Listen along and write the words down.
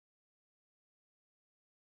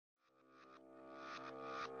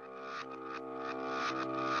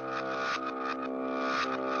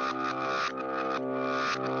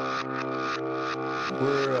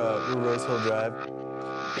We're Rose Hill Drive.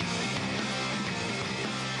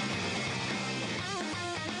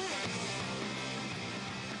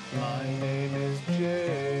 My name is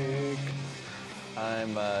Jake.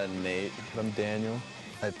 I'm Nate. I'm Daniel.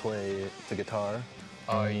 I play the guitar.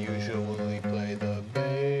 I usually play the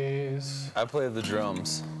bass. I play the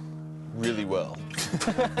drums really well.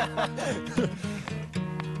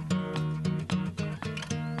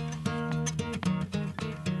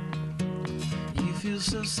 You feel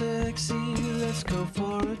so sexy, let's go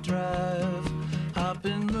for a drive. Hop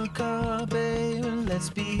in the car, babe, and let's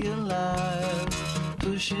be alive.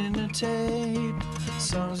 Pushing a tape,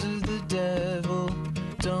 songs of the devil.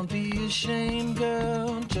 Don't be ashamed,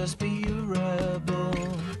 girl, just be a rebel.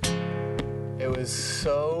 It was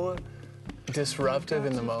so disruptive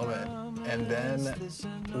in the moment, and then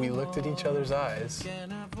we looked at each other's eyes,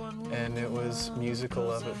 and it was musical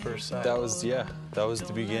love at first sight. That was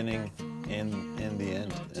the beginning and the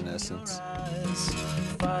end, in essence.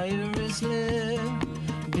 Fire is lit,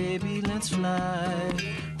 baby, let's fly.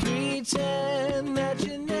 Pretend that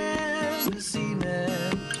you never see me.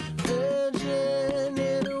 Virgin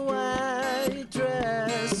in a white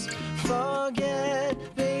dress. Forget,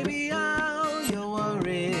 baby, all your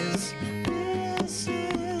worries. This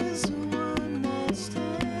is a one-night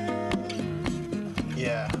stand.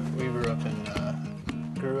 Yeah, we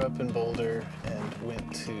grew up in Boulder and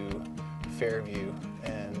went to Fairview,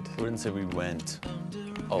 and I wouldn't say we went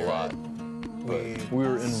a lot. we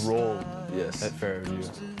were enrolled, yes, at Fairview,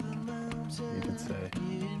 you could say.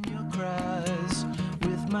 In your cries,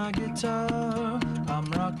 with my guitar, I'm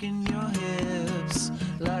rocking your hips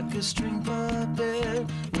like a string puppet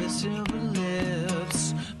with silver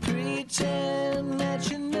lips. Pretend that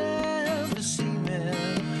you never see me.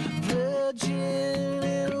 Virgin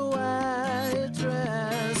in a white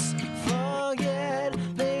dress. Forget,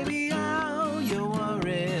 baby, all your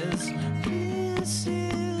worries. This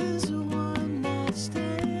is a one-night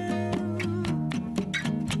stand.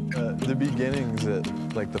 The beginnings at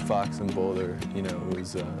like the Fox in Boulder, you know,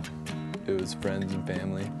 it was friends and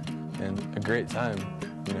family, and a great time,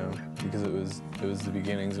 you know, because it was the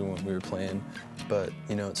beginnings of when we were playing. But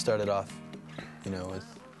you know, it started off, you know, with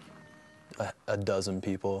a dozen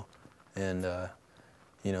people, and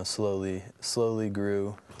you know, slowly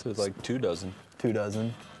grew to like 24.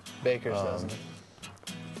 24. Baker's dozen.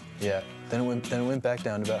 Yeah. Then it went back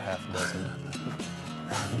down to about half a dozen.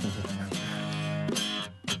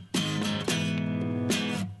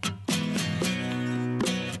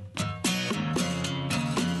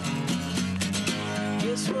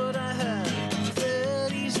 Guess what I heard?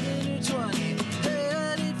 30s into 20.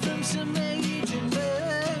 Heard it from some agent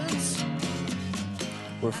birds.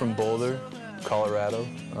 We're from Boulder, Colorado,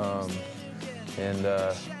 and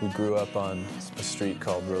we grew up on a street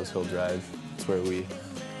called Rose Hill Drive. It's where we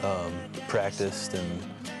practiced and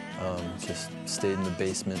just stayed in the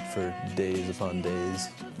basement for days upon days,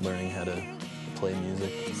 learning how to play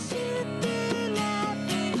music.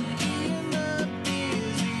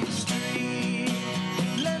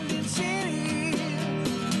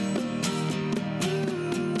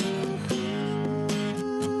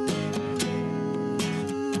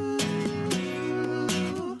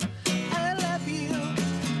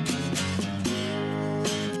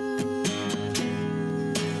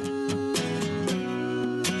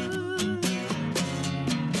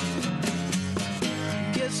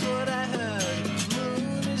 Guess what I heard?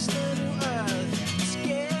 Moon is the new earth.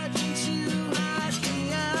 Sketching too hot the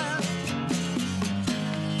up.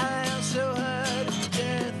 I also heard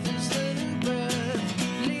death is the new birth.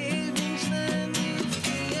 Living's the new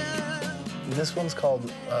fear. This one's called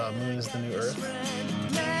Moon is the New Earth.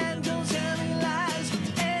 Man, don't tell me lies.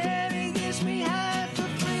 And he gives me high for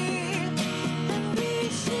free. And we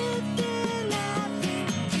sit there laughing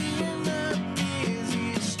in the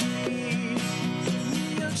busy street.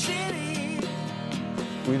 New York City.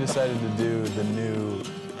 We decided to do the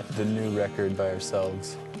new record by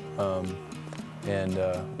ourselves, and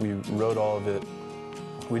we wrote all of it.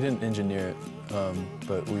 We didn't engineer it,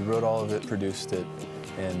 but we wrote all of it, produced it,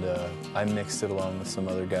 and I mixed it along with some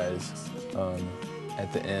other guys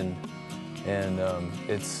at the end. And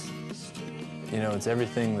it's, you know, it's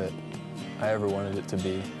everything that I ever wanted it to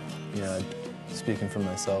be. You know, speaking for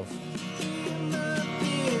myself. In the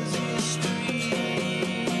busy street.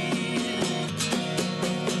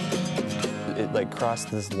 It like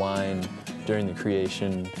crossed this line during the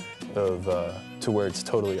creation of to where it's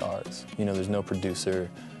totally ours. You know, there's no producer,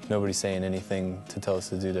 nobody saying anything to tell us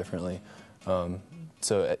to do differently.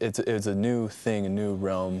 So it's a new thing, a new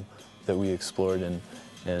realm that we explored, and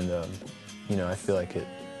you know, I feel like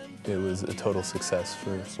it was a total success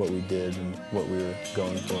for what we did and what we were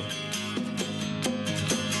going for.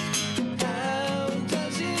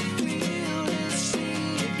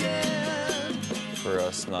 For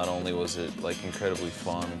us, not only was it like incredibly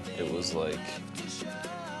fun, it was like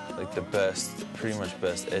the best, pretty much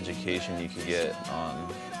best education you could get on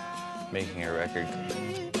making a record.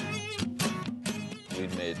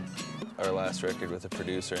 We'd made our last record with a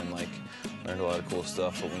producer and like learned a lot of cool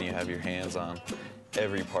stuff, but when you have your hands on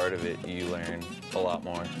every part of it, you learn a lot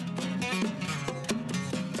more.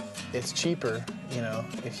 It's cheaper, you know,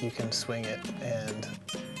 if you can swing it, and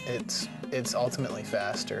it's ultimately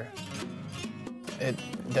faster. It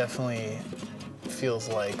definitely feels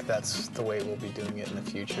like that's the way we'll be doing it in the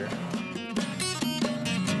future.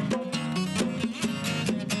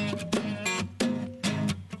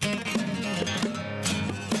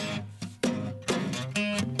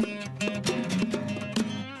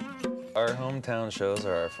 Our hometown shows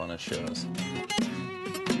are our funnest shows.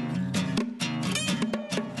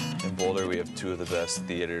 In Boulder, we have two of the best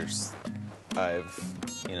theaters I've,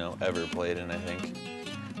 ever played in, I think.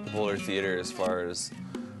 The Boulder Theater, as far as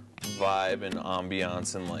vibe and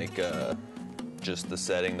ambiance and like just the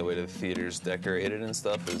setting, the way the theater's decorated and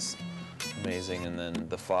stuff is amazing. And then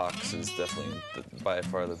the Fox is definitely by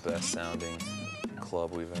far the best sounding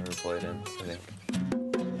club we've ever played in, I think.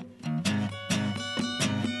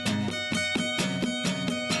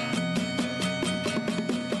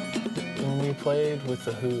 When we played with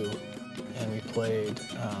The Who, and we played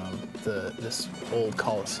this old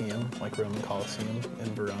Coliseum, like Roman Coliseum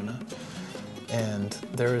in Verona, and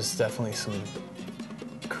there was definitely some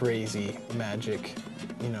crazy magic,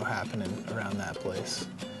 happening around that place.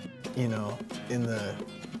 In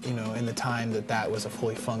the time that was a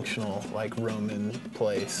fully functional, like, Roman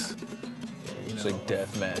place. It's like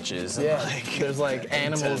death matches. And Yeah, like, there's like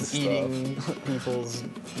animals stuff. eating people's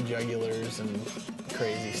jugulars and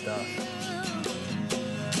crazy stuff.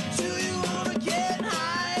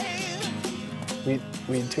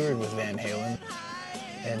 We toured with Van Halen,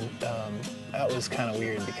 and that was kind of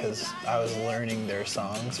weird because I was learning their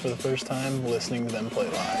songs for the first time, listening to them play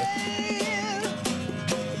live.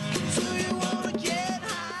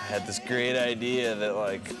 I had this great idea that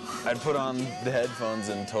like I'd put on the headphones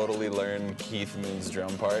and totally learn Keith Moon's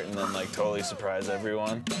drum part and then like totally surprise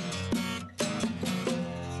everyone.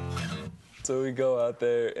 So we go out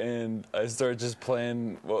there and I start just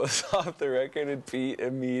playing what was off the record, and Pete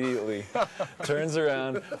immediately turns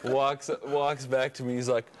around, walks back to me, he's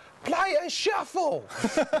like, "Play a shuffle!"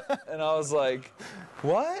 And I was like,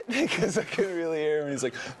 "What?" Because I couldn't really hear him. And he's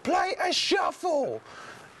like, "Play a shuffle!"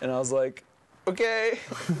 And I was like, "Okay."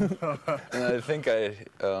 And I think I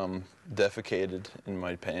defecated in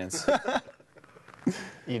my pants.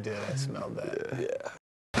 You did, I smelled that. Yeah.